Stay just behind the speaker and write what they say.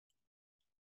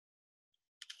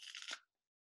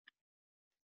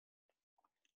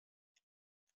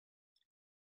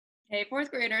Hey,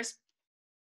 fourth graders,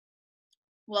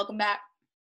 welcome back.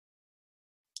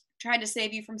 Tried to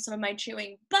save you from some of my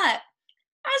chewing, but as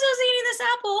I was eating this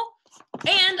apple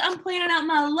and I'm planning out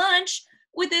my lunch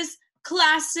with this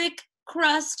classic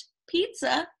crust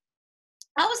pizza,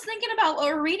 I was thinking about what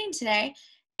we're reading today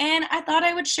and I thought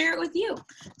I would share it with you.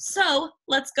 So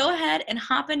let's go ahead and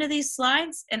hop into these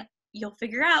slides and you'll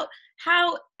figure out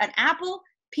how an apple,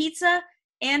 pizza,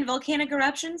 and volcanic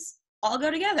eruptions all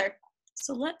go together.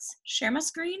 So let's share my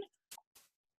screen.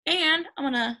 And I'm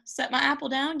gonna set my apple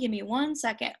down. Give me 1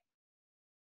 second.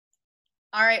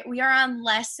 All right, we are on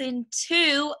lesson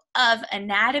 2 of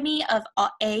Anatomy of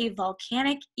a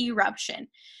Volcanic Eruption.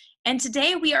 And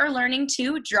today we are learning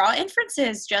to draw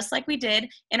inferences, just like we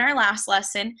did in our last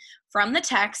lesson, from the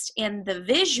text and the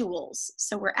visuals.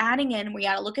 So we're adding in, we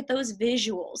gotta look at those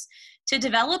visuals to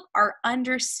develop our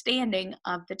understanding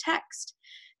of the text.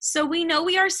 So we know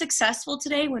we are successful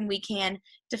today when we can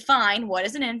define what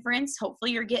is an inference.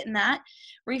 Hopefully you're getting that.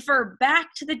 Refer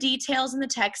back to the details in the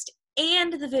text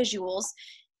and the visuals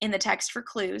in the text for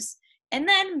clues, and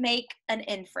then make an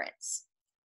inference.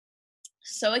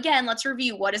 So again, let's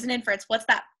review. What is an inference? What's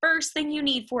that first thing you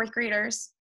need, fourth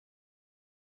graders?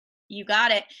 You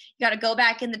got it. You got to go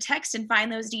back in the text and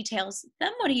find those details.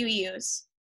 Then what do you use?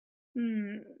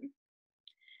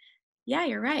 Yeah,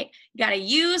 you're right. You got to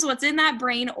use what's in that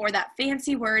brain or that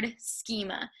fancy word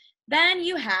schema. Then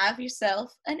you have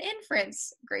yourself an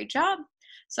inference. Great job.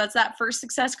 So that's that first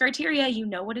success criteria. You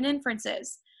know what an inference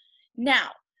is.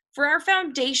 Now, for our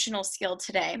foundational skill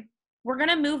today, we're going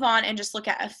to move on and just look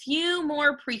at a few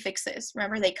more prefixes.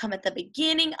 Remember, they come at the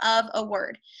beginning of a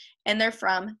word, and they're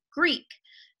from Greek.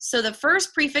 So the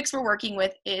first prefix we're working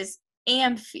with is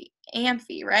amphi,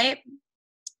 right?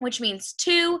 Which means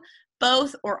to,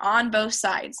 both, or on both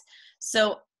sides.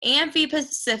 So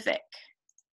amphipacific.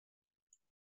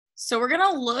 So we're going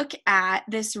to look at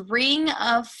this ring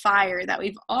of fire that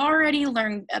we've already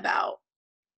learned about.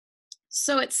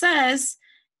 So it says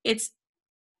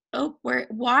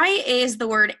why is the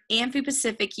word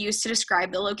amphipacific used to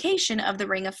describe the location of the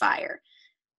ring of fire?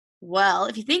 Well,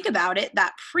 if you think about it,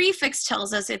 that prefix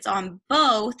tells us it's on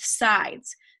both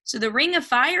sides. So the ring of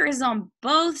fire is on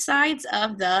both sides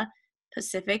of the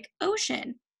Pacific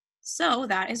Ocean. So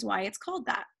that is why it's called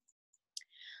that.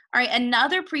 All right,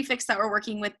 another prefix that we're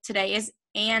working with today is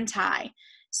anti.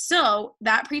 So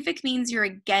that prefix means you're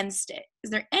against it. Is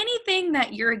there anything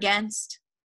that you're against?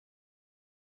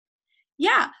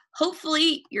 Yeah,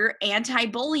 hopefully you're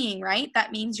anti-bullying, right?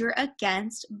 That means you're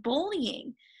against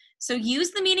bullying. So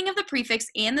use the meaning of the prefix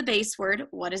and the base word.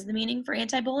 What is the meaning for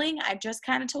anti-bullying? I just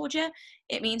kind of told you.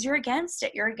 It means you're against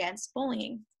it. You're against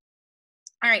bullying.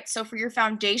 All right, so for your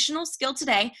foundational skill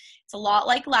today, it's a lot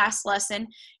like last lesson.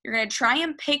 You're going to try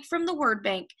and pick from the word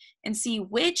bank and see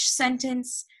which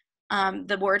sentence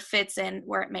the word fits in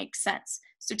where it makes sense.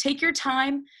 So take your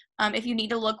time. If you need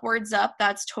to look words up,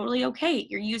 that's totally okay.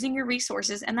 You're using your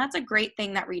resources, and that's a great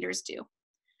thing that readers do.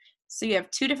 So you have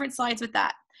 2 different slides with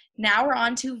that. Now we're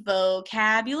on to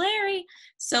vocabulary.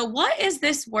 So what is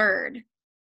this word?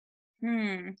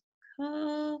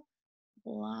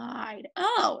 Collide.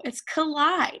 Oh, it's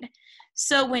collide.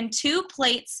 So when 2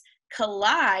 plates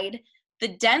collide, the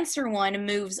denser one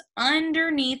moves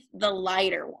underneath the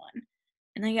lighter one.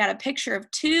 And then you got a picture of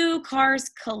 2 cars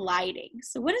colliding.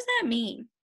 So what does that mean?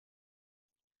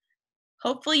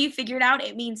 Hopefully you figured out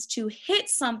it means to hit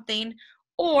something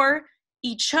or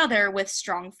each other with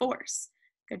strong force.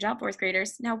 Good job, fourth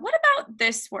graders. Now what about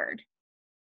this word?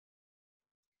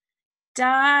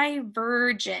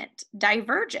 Divergent.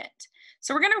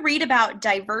 So we're going to read about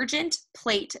divergent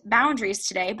plate boundaries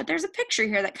today, but there's a picture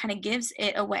here that kind of gives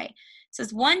it away. It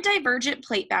says one divergent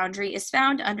plate boundary is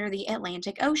found under the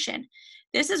Atlantic Ocean.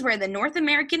 This is where the North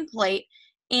American plate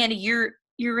and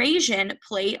Eurasian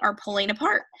plate are pulling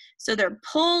apart. So they're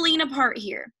pulling apart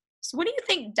here. So what do you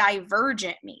think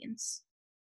divergent means?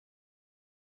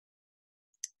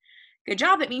 Good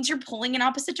job. It means you're pulling in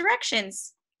opposite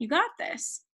directions. You got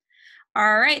this.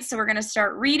 All right, so we're going to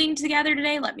start reading together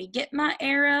today. Let me get my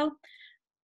arrow.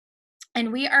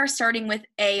 And we are starting with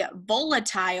a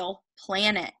volatile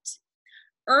planet.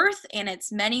 Earth and its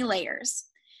many layers.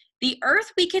 The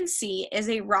Earth we can see is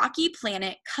a rocky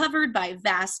planet covered by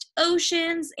vast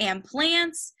oceans and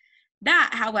plants.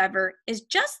 That, however, is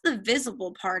just the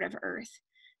visible part of Earth.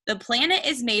 The planet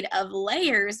is made of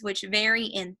layers which vary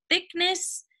in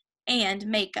thickness and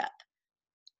makeup.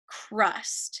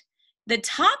 Crust. The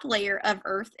top layer of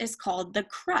Earth is called the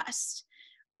crust.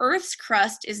 Earth's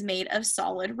crust is made of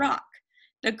solid rock.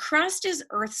 The crust is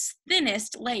Earth's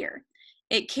thinnest layer.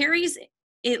 It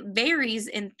varies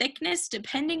in thickness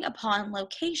depending upon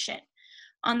location.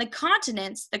 On the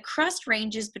continents, the crust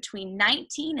ranges between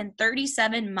 19 and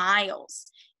 37 miles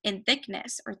in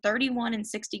thickness, or 31 and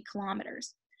 60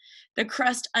 kilometers. The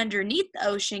crust underneath the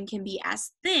ocean can be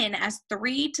as thin as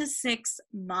 3 to 6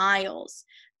 miles,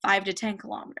 5 to 10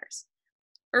 kilometers.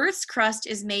 Earth's crust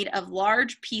is made of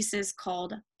large pieces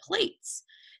called plates.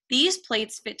 These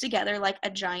plates fit together like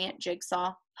a giant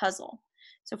jigsaw puzzle.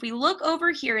 So if we look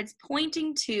over here, it's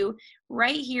pointing to,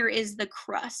 right here is the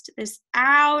crust, this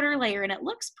outer layer, and it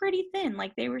looks pretty thin,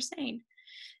 like they were saying.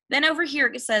 Then over here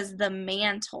it says the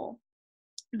mantle.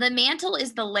 The mantle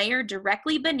is the layer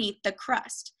directly beneath the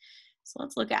crust. So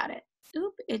let's look at it.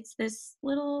 Oop, it's this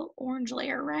little orange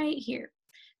layer right here.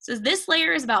 So this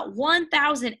layer is about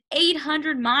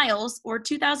 1,800 miles or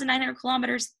 2,900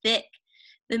 kilometers thick.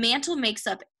 The mantle makes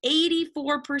up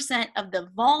 84% of the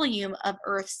volume of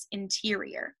Earth's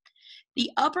interior. The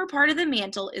upper part of the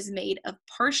mantle is made of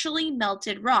partially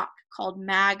melted rock called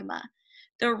magma.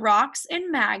 The rocks and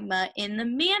magma in the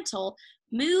mantle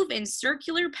move in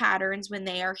circular patterns when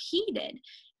they are heated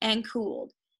and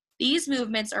cooled. These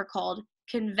movements are called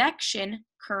convection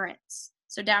currents.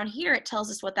 So down here it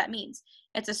tells us what that means.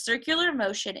 It's a circular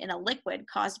motion in a liquid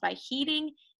caused by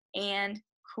heating and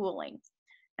cooling.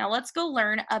 Now let's go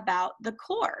learn about the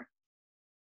core.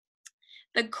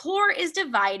 The core is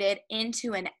divided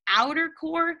into an outer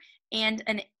core and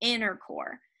an inner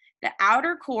core. The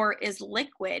outer core is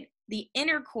liquid. The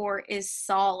inner core is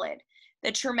solid.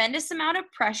 The tremendous amount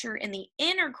of pressure in the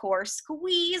inner core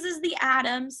squeezes the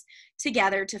atoms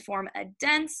together to form a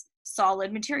dense,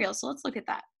 solid material. So let's look at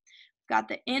that. We've got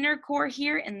the inner core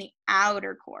here and the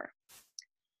outer core.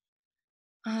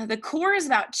 The core is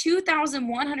about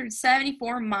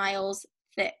 2,174 miles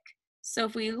thick. So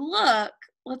if we look,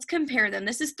 let's compare them.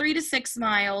 This is 3 to 6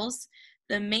 miles.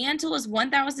 The mantle is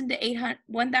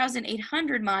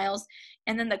 1,800 miles.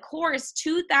 And then the core is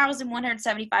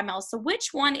 2,175 miles. So which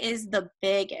one is the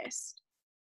biggest?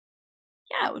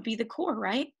 Yeah, it would be the core,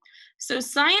 right? So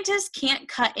scientists can't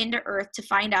cut into Earth to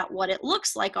find out what it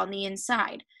looks like on the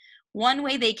inside. One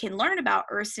way they can learn about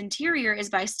Earth's interior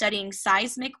is by studying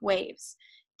seismic waves.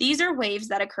 These are waves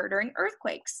that occur during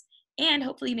earthquakes. And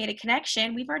hopefully you made a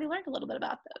connection. We've already learned a little bit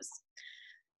about those.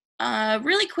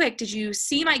 Really quick, did you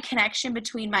see my connection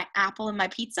between my apple and my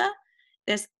pizza?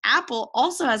 This apple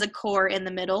also has a core in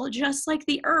the middle, just like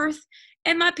the Earth.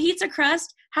 And my pizza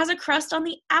crust has a crust on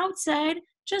the outside,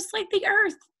 just like the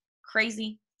Earth.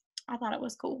 Crazy. I thought it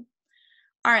was cool.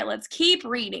 All right, let's keep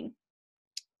reading.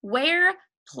 Where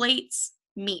plates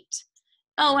meet.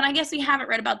 Oh, and I guess we haven't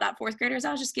read about that, fourth graders.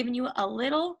 I was just giving you a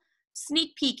little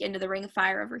sneak peek into the ring of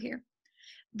fire over here.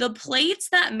 The plates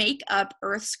that make up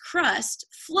Earth's crust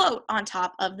float on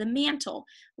top of the mantle,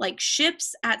 like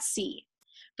ships at sea.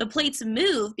 The plates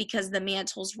move because the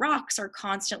mantle's rocks are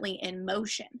constantly in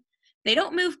motion. They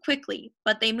don't move quickly,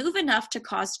 but they move enough to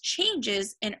cause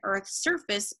changes in Earth's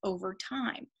surface over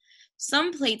time.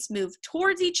 Some plates move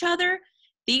towards each other.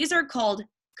 These are called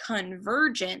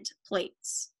convergent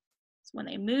plates. So when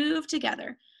they move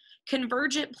together,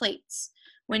 convergent plates.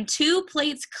 When two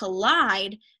plates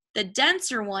collide, the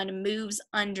denser one moves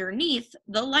underneath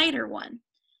the lighter one.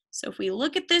 So if we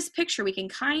look at this picture, we can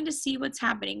kind of see what's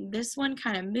happening. This one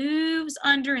kind of moves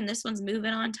under and this one's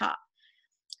moving on top.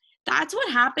 That's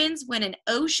what happens when an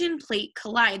ocean plate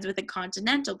collides with a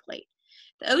continental plate.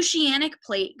 The oceanic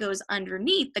plate goes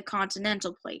underneath the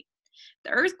continental plate.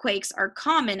 The earthquakes are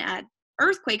common at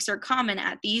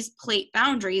these plate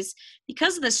boundaries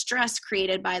because of the stress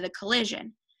created by the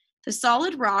collision. The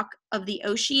solid rock of the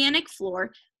oceanic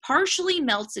floor partially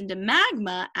melts into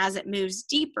magma as it moves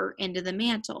deeper into the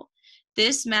mantle.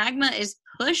 This magma is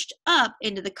pushed up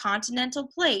into the continental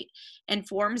plate and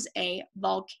forms a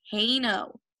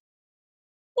volcano.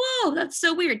 Whoa, that's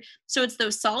so weird. So it's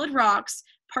those solid rocks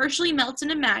partially melts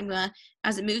into magma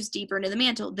as it moves deeper into the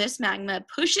mantle. This magma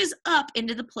pushes up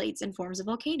into the plates and forms a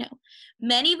volcano.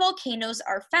 Many volcanoes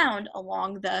are found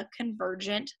along the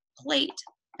convergent plate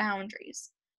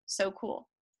boundaries. So cool.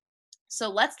 So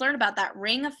let's learn about that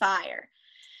ring of fire.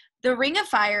 The ring of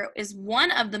fire is one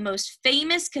of the most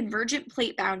famous convergent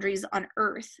plate boundaries on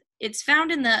Earth. It's found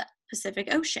in the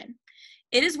Pacific Ocean.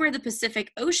 It is where the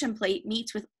Pacific Ocean plate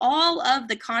meets with all of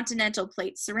the continental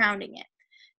plates surrounding it.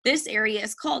 This area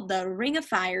is called the Ring of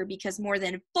Fire because more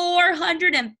than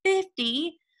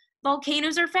 450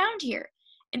 volcanoes are found here.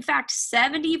 In fact,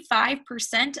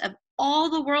 75% of all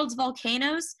the world's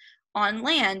volcanoes on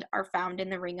land are found in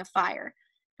the Ring of Fire.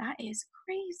 That is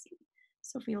crazy.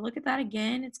 So if we look at that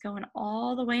again, it's going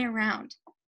all the way around.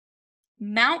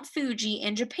 Mount Fuji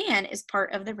in Japan is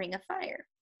part of the Ring of Fire.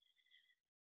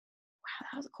 Wow,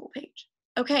 that was a cool page.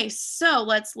 Okay, so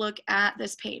let's look at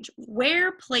this page.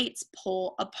 Where plates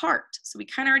pull apart. So we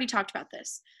kind of already talked about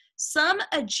this. Some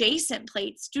adjacent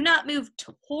plates do not move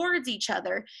towards each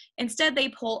other. Instead, they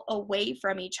pull away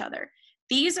from each other.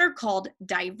 These are called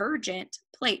divergent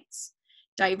plates.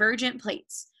 Divergent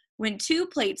plates. When two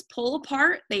plates pull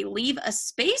apart, they leave a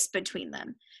space between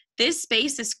them. This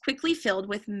space is quickly filled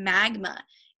with magma.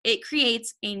 It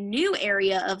creates a new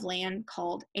area of land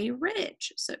called a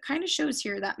ridge. So it kind of shows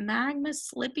here that magma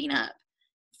slipping up,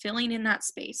 filling in that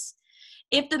space.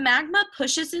 If the magma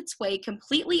pushes its way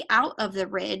completely out of the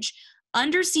ridge,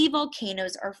 undersea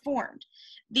volcanoes are formed.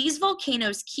 These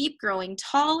volcanoes keep growing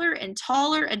taller and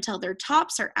taller until their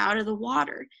tops are out of the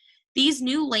water. These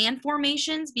new land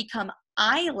formations become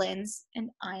islands and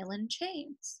island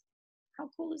chains. How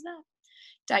cool is that?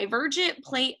 Divergent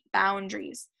plate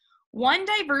boundaries. One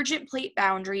divergent plate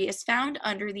boundary is found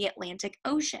under the Atlantic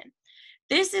Ocean.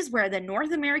 This is where the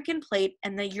North American plate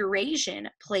and the Eurasian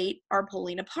plate are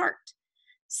pulling apart.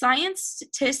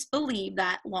 Scientists believe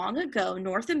that long ago,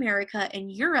 North America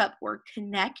and Europe were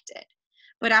connected.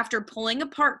 But after pulling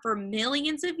apart for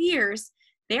millions of years,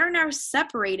 they are now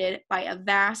separated by a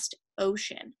vast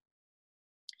ocean.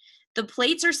 The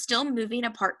plates are still moving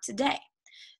apart today.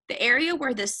 The area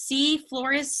where the sea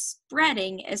floor is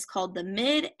spreading is called the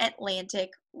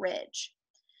Mid-Atlantic Ridge.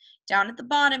 Down at the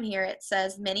bottom here, it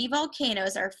says many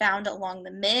volcanoes are found along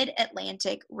the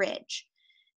Mid-Atlantic Ridge.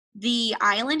 The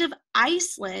island of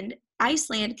Iceland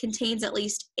contains at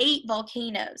least 8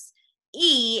 volcanoes.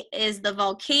 E is the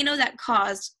volcano that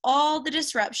caused all the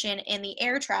disruption in the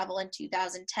air travel in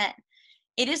 2010.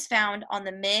 It is found on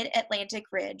the Mid-Atlantic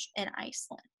Ridge in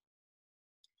Iceland.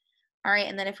 All right,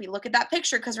 and then if we look at that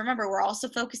picture, because remember, we're also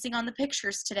focusing on the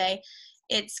pictures today,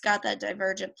 it's got the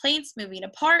divergent plates moving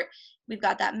apart. We've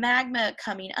got that magma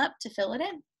coming up to fill it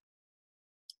in.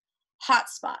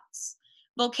 Hotspots.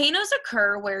 Volcanoes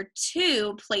occur where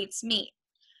 2 plates meet.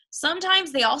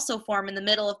 Sometimes they also form in the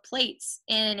middle of plates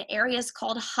in areas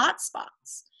called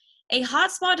hotspots. A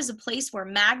hotspot is a place where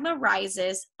magma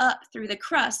rises up through the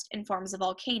crust and forms a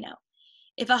volcano.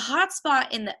 If a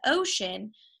hotspot in the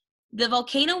ocean, the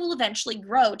volcano will eventually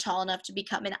grow tall enough to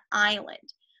become an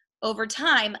island. Over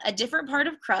time, a different part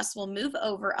of crust will move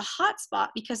over a hotspot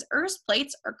because Earth's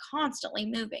plates are constantly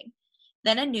moving.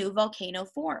 Then a new volcano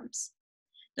forms.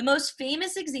 The most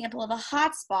famous example of a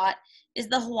hotspot is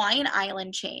the Hawaiian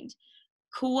island chain.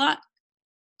 Kauai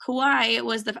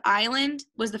was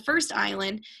the first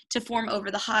island to form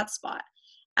over the hotspot.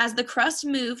 As the crust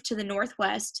moved to the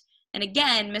northwest, and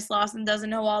again, Miss Lawson doesn't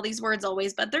know all these words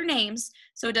always, but they're names,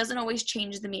 so it doesn't always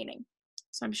change the meaning.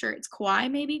 So I'm sure it's Kauai,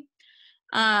 maybe.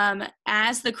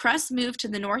 As the crust moved to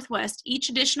the northwest, each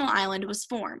additional island was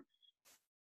formed.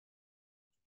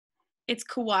 It's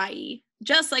Kauai,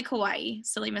 just like Hawaii,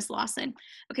 silly Miss Lawson.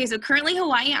 Okay, so currently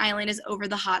Hawaii Island is over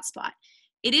the hotspot.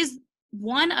 It is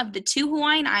one of the 2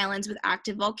 Hawaiian islands with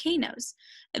active volcanoes.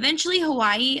 Eventually,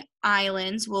 Hawaii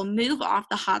Islands will move off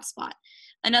the hotspot.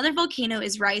 Another volcano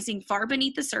is rising far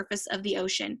beneath the surface of the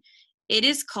ocean. It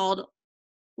is called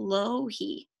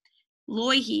Lohi,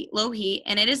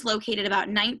 and it is located about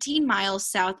 19 miles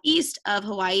southeast of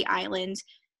Hawaii Island.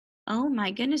 Oh my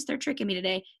goodness, they're tricking me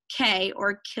today. K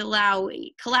or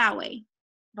Kilauea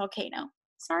volcano.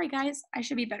 Sorry guys, I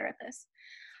should be better at this.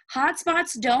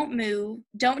 Hotspots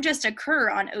don't just occur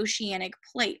on oceanic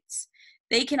plates.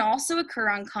 They can also occur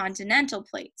on continental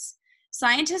plates.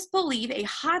 Scientists believe a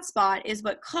hotspot is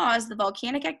what caused the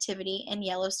volcanic activity in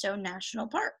Yellowstone National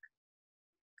Park.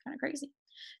 Kind of crazy.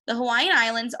 The Hawaiian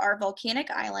Islands are volcanic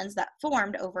islands that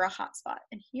formed over a hotspot.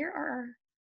 And here are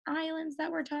our islands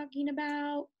that we're talking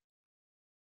about.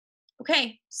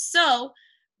 Okay, so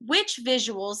which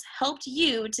visuals helped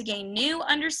you to gain new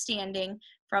understanding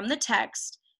from the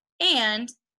text, and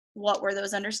what were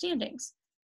those understandings?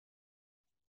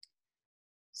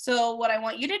 So what I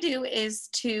want you to do is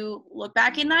to look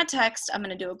back in that text. I'm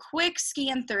going to do a quick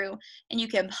scan through, and you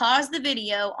can pause the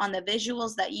video on the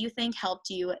visuals that you think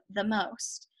helped you the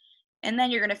most. And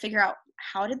then you're going to figure out,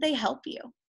 how did they help you?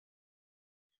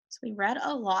 So we read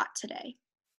a lot today.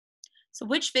 So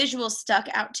which visuals stuck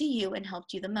out to you and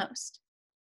helped you the most?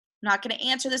 I'm not going to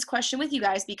answer this question with you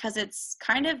guys because it's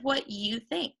kind of what you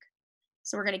think.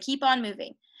 So we're going to keep on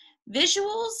moving.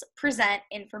 Visuals present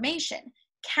information.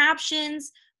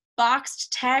 Captions,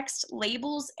 boxed text,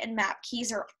 labels, and map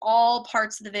keys are all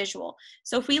parts of the visual.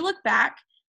 So if we look back,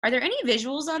 are there any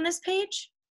visuals on this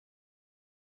page?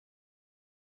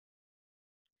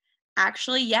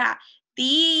 Actually, yeah.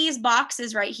 These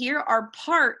boxes right here are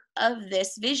part of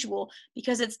this visual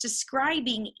because it's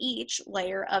describing each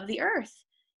layer of the earth.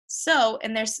 So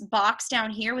in this box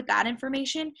down here with that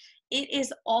information, it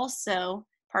is also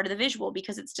part of the visual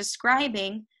because it's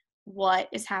describing what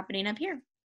is happening up here.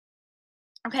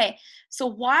 Okay, so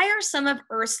why are some of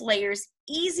Earth's layers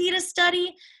easy to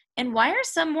study and why are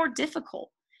some more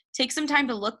difficult? Take some time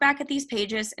to look back at these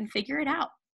pages and figure it out.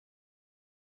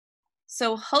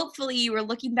 So hopefully you were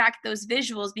looking back at those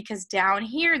visuals because down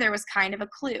here there was kind of a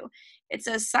clue. It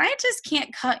says scientists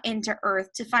can't cut into Earth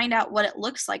to find out what it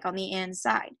looks like on the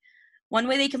inside. One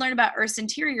way they can learn about Earth's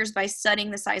interior is by studying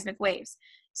the seismic waves.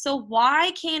 So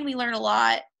why can we learn a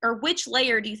lot, or which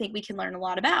layer do you think we can learn a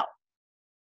lot about?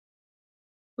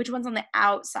 Which one's on the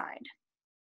outside?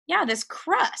 Yeah, this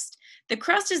crust. The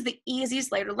crust is the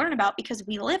easiest layer to learn about because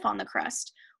we live on the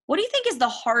crust. What do you think is the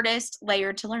hardest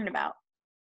layer to learn about?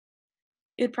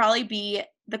 It'd probably be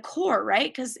the core,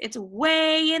 right? Because it's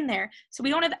way in there, so we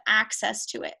don't have access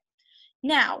to it.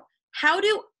 Now, how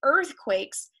do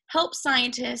earthquakes help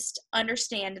scientists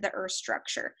understand the Earth's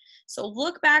structure? So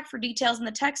look back for details in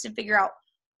the text and figure out,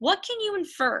 what can you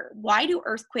infer? Why do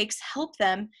earthquakes help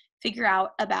them figure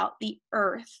out about the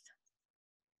Earth?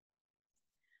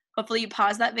 Hopefully you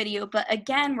paused that video, but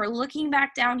again, we're looking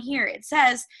back down here. It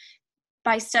says,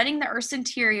 by studying the Earth's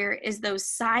interior is those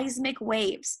seismic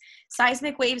waves.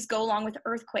 Seismic waves go along with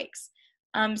earthquakes.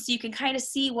 So you can kind of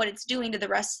see what it's doing to the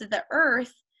rest of the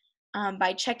Earth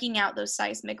by checking out those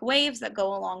seismic waves that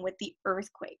go along with the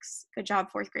earthquakes. Good job,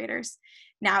 fourth graders.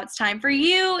 Now it's time for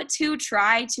you to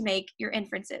try to make your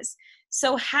inferences.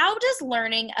 So how does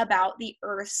learning about the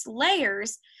Earth's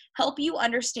layers help you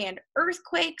understand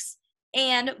earthquakes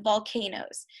and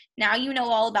volcanoes? Now you know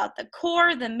all about the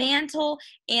core, the mantle,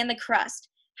 and the crust.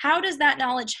 How does that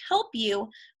knowledge help you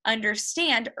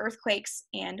understand earthquakes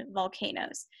and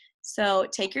volcanoes? So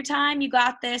take your time. You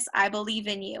got this. I believe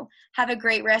in you. Have a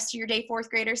great rest of your day, fourth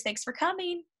graders. Thanks for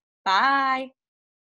coming. Bye.